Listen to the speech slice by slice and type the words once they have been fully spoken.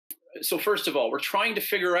so first of all, we're trying to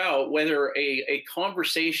figure out whether a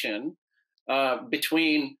conversation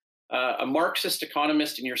between a Marxist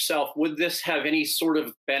economist and yourself, would this have any sort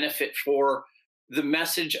of benefit for the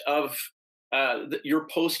message of your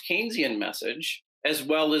post-Keynesian message, as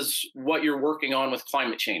well as what you're working on with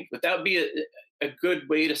climate change? Would that be a good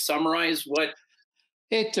way to summarize what?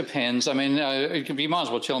 It depends. I mean, you might as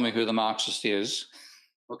well tell me who the Marxist is.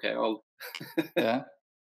 Okay, well, yeah.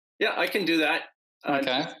 Yeah, I can do that.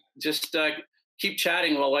 Okay. Just keep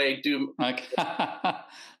chatting while I do. Okay.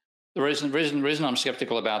 The reason I'm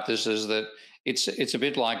skeptical about this is that it's a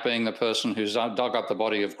bit like being the person who's dug up the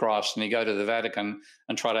body of Christ, and you go to the Vatican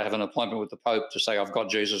and try to have an appointment with the Pope to say, I've got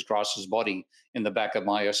Jesus Christ's body in the back of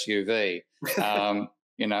my SUV.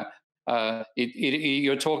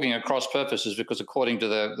 You're talking at cross purposes, because according to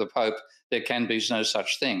the Pope, there can be no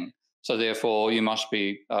such thing. So therefore, you must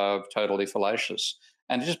be totally fallacious.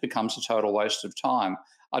 And it just becomes a total waste of time.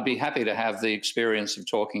 I'd be happy to have the experience of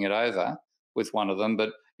talking it over with one of them.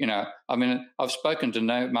 But, I've spoken to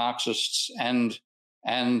Marxists and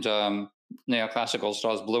neoclassicals, so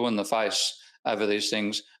I was blue in the face over these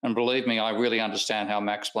things. And believe me, I really understand how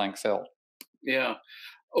Max Planck felt. Yeah.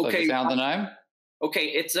 Okay. So have you found the name? Okay,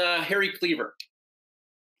 it's Harry Kleaver.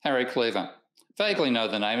 Harry Kleaver. Vaguely know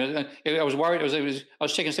the name. I was worried. I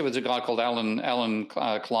was checking. It was a guy called Alan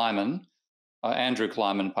Kleiman, Andrew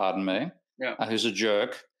Kleiman, pardon me. Yeah. Who's a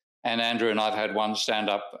jerk. And Andrew and I've had one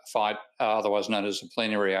stand-up fight, otherwise known as a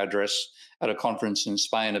plenary address, at a conference in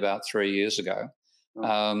Spain about 3 years ago.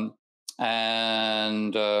 Oh.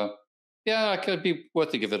 It could be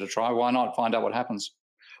worth to give it a try. Why not? Find out what happens.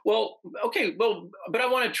 Well, okay. Well, but I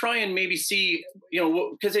want to try and maybe see,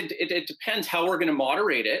 because it depends how we're going to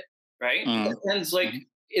moderate it, right? It depends, like,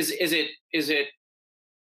 is it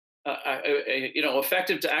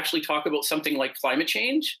effective to actually talk about something like climate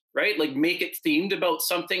change, right? Like, make it themed about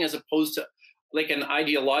something as opposed to like an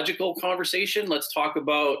ideological conversation. Let's talk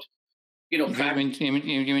about, You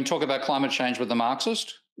mean talk about climate change with the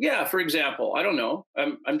Marxist? Yeah, for example. I don't know.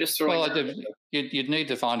 I'm just throwing. Well, you'd need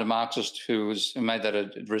to find a Marxist who made that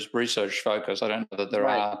a research focus. I don't know that there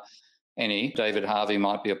are any. David Harvey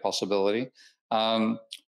might be a possibility.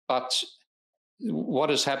 But what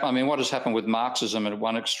has happened? What has happened with Marxism at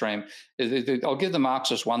one extreme? I'll give the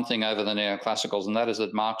Marxists one thing over the neoclassicals, and that is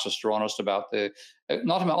that Marxists are honest about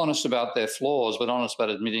not honest about their flaws, but honest about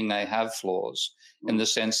admitting they have flaws, in the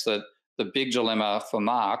sense that the big dilemma for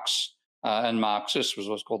Marx and Marxists was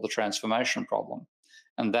what's called the transformation problem.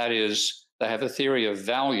 And that is, they have a theory of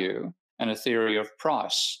value and a theory of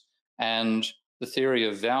price. And the theory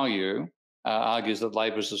of value argues that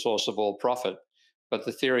labor is the source of all profit. But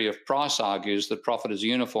the theory of price argues that profit is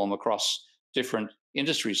uniform across different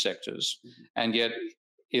industry sectors. And yet,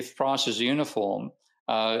 if price is uniform,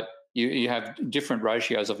 you have different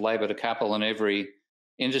ratios of labor to capital in every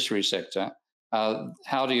industry sector.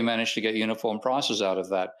 How do you manage to get uniform prices out of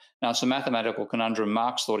that? Now, it's a mathematical conundrum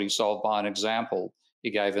Marx thought he solved by an example he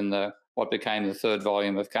gave in what became the third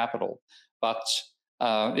volume of Capital. But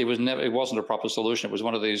it wasn't a proper solution. It was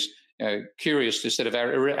one of these curious set of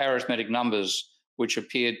arithmetic numbers which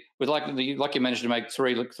appeared with like you managed to make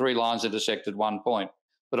three lines intersect at one point,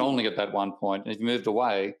 but only at that one point. And if you moved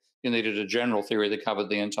away, you needed a general theory that covered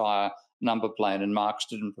the entire number plane, and Marx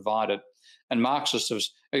didn't provide it. And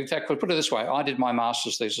Marxists, in fact, put it this way, I did my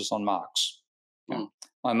master's thesis on Marx.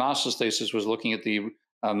 My master's thesis was looking at the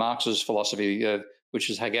Marx's philosophy,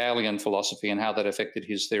 which is Hegelian philosophy, and how that affected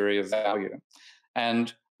his theory of value.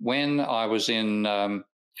 And when I was in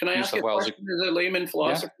Can I ask you a question as a layman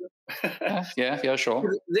philosopher? Yeah, sure.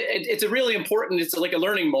 It's a really important, it's like a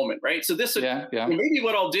learning moment, right? So this is maybe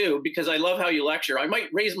what I'll do, because I love how you lecture. I might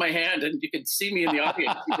raise my hand and you can see me in the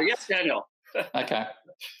audience. Yes, Daniel. Okay.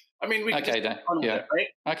 I mean, we can just it, right?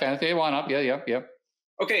 Okay, yeah, why not? Yeah.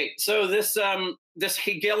 Okay, so this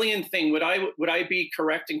Hegelian thing, would I be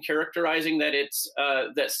correct in characterizing that it's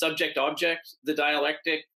that subject-object, the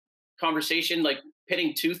dialectic conversation, like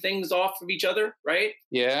pitting two things off of each other, right?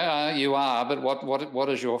 Yeah, you are. But what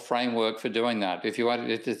is your framework for doing that? If you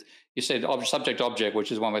said subject-object,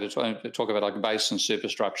 which is one way to talk about like base and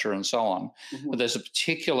superstructure and so on. But there's a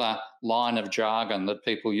particular line of jargon that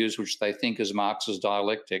people use, which they think is Marx's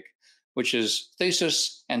dialectic, which is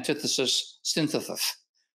thesis, antithesis, synthesis.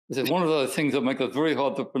 This is one of the things that make it very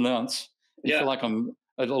hard to pronounce. You feel like I'm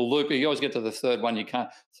a loop. You always get to the third one, you can't.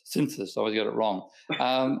 Synthesis, I always get it wrong.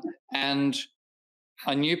 And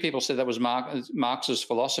I knew people said that was Marx's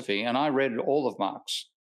philosophy, and I read all of Marx,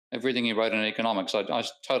 everything he wrote in economics. I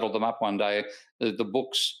totaled them up one day. The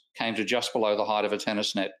books came to just below the height of a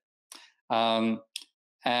tennis net. And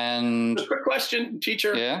quick question,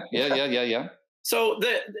 teacher. Yeah. So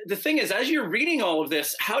the thing is, as you're reading all of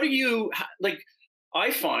this, how do you like? I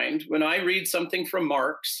find when I read something from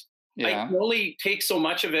Marx, I Yeah. can only take so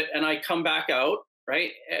much of it, and I come back out,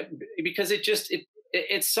 right? Because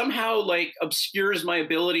it somehow like obscures my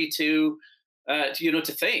ability to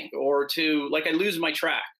think, or to, like, I lose my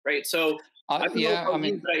track, right? So I don't know Yeah, I about you,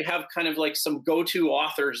 mean, but I have kind of like some go-to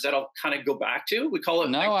authors that I'll kind of go back to. We call it,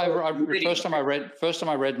 no, community. first time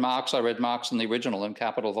I read Marx, I read Marx in the original in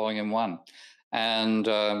Capital Volume 1. And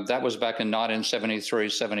that was back in 1973,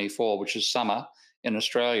 74, which is summer in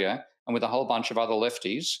Australia. And with a whole bunch of other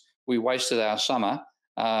lefties, we wasted our summer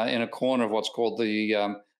in a corner of what's called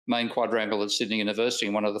the main quadrangle at Sydney University,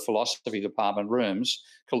 in one of the philosophy department rooms,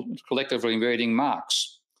 collectively reading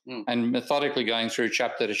Marx Mm. and methodically going through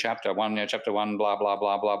chapter to chapter, chapter one, blah, blah,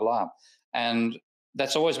 blah, blah, blah. And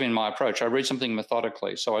that's always been my approach. I read something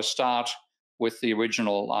methodically. So I start with the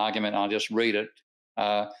original argument and I just read it.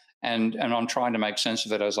 And I'm trying to make sense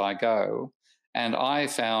of it as I go. And I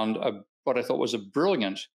found what I thought was a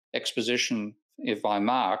brilliant exposition by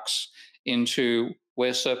Marx into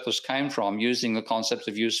where surplus came from, using the concepts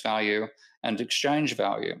of use value and exchange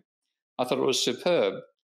value. I thought it was superb.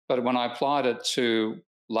 But when I applied it to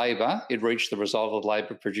labour, it reached the result that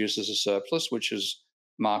labour produces a surplus, which is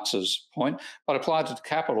Marx's point. But I applied it to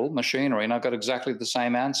capital, machinery, and I got exactly the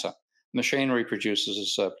same answer. Machinery produces a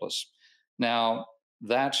surplus. Now,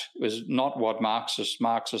 that was not what Marxists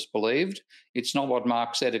believed. It's not what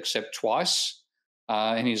Marx said except twice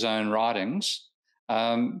in his own writings.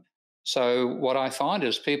 So what I find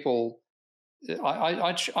is people,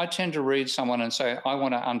 I tend to read someone and say, I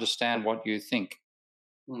want to understand what you think.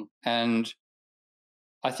 Mm. And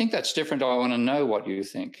I think that's different. I want to know what you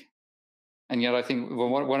think. And yet I think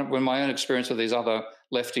when my own experience with these other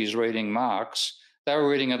lefties reading Marx, they were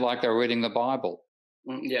reading it like they were reading the Bible.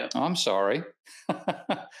 Yeah. I'm sorry.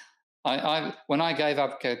 When I gave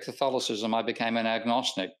up Catholicism, I became an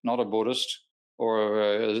agnostic, not a Buddhist or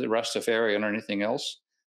a Rastafarian or anything else.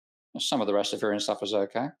 Some of the Rastafarian stuff is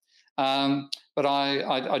okay. But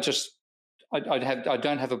I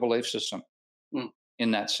don't have a belief system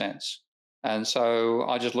in that sense. And so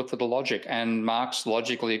I just look for the logic. And Marx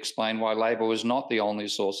logically explained why labour was not the only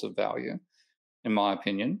source of value, in my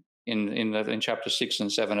opinion, in chapter 6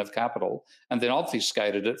 and 7 of Capital, and then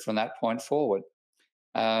obfuscated it from that point forward.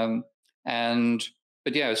 But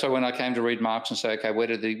yeah, so when I came to read Marx and say, okay, where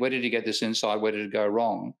did he get this insight? Where did it go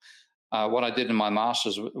wrong? What I did in my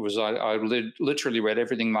master's was I literally read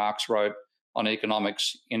everything Marx wrote on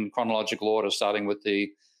economics in chronological order, starting with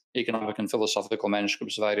the economic and philosophical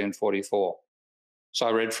manuscripts of 1844. So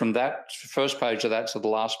I read from that first page of that to the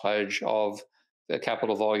last page of the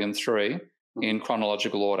Capital Volume 3 in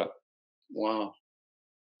chronological order. Wow.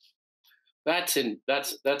 That's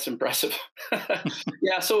impressive.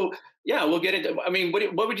 Yeah. So yeah, we'll get into. I mean,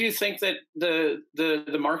 what would you think that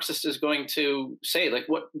the Marxist is going to say? Like,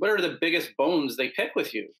 what are the biggest bones they pick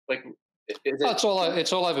with you? Like, it's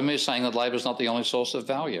all over me saying that labour is not the only source of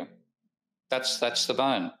value. That's the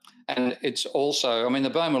bone, and it's also. I mean, the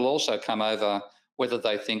bone will also come over whether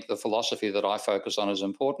they think the philosophy that I focus on is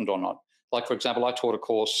important or not. Like, for example, I taught a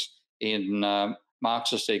course in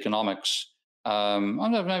Marxist economics.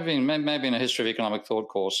 Maybe in a history of economic thought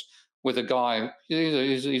course with a guy.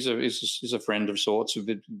 He's a friend of sorts, a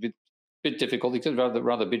bit difficult. He's got a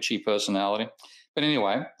rather bitchy personality. But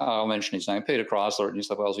anyway, I'll mention his name, Peter Chrysler at New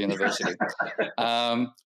South Wales University.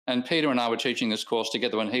 And Peter and I were teaching this course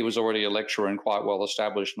together when he was already a lecturer and quite well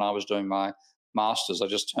established, and I was doing my master's. I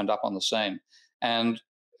just turned up on the scene. And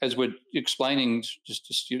as we're explaining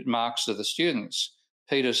Marx to the students,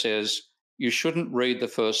 Peter says, you shouldn't read the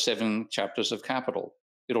first 7 chapters of Capital.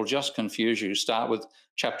 It'll just confuse you. Start with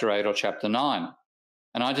chapter 8 or chapter 9.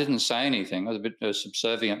 And I didn't say anything. I was a bit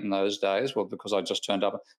subservient in those days, well, because I just turned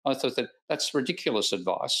up. I thought that's ridiculous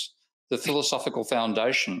advice. The philosophical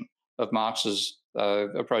foundation of Marx's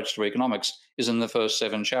approach to economics is in the first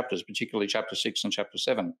 7 chapters, particularly chapter 6 and chapter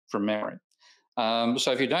 7 from memory.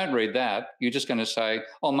 So if you don't read that, you're just going to say,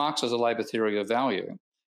 oh, Marx has a labour theory of value,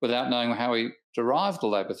 without knowing how he derived the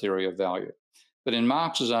labour theory of value. But in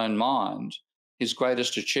Marx's own mind, his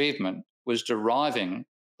greatest achievement was deriving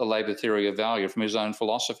the labour theory of value from his own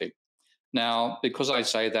philosophy. Now, because I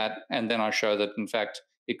say that, and then I show that, in fact,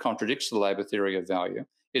 it contradicts the labour theory of value,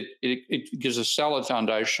 it gives a solid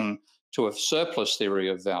foundation to a surplus theory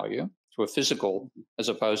of value, to a physical as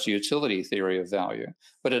opposed to utility theory of value,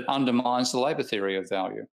 but it undermines the labour theory of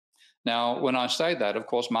value. Now, when I say that, of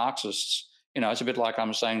course, Marxists, it's a bit like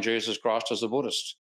I'm saying Jesus Christ as a Buddhist.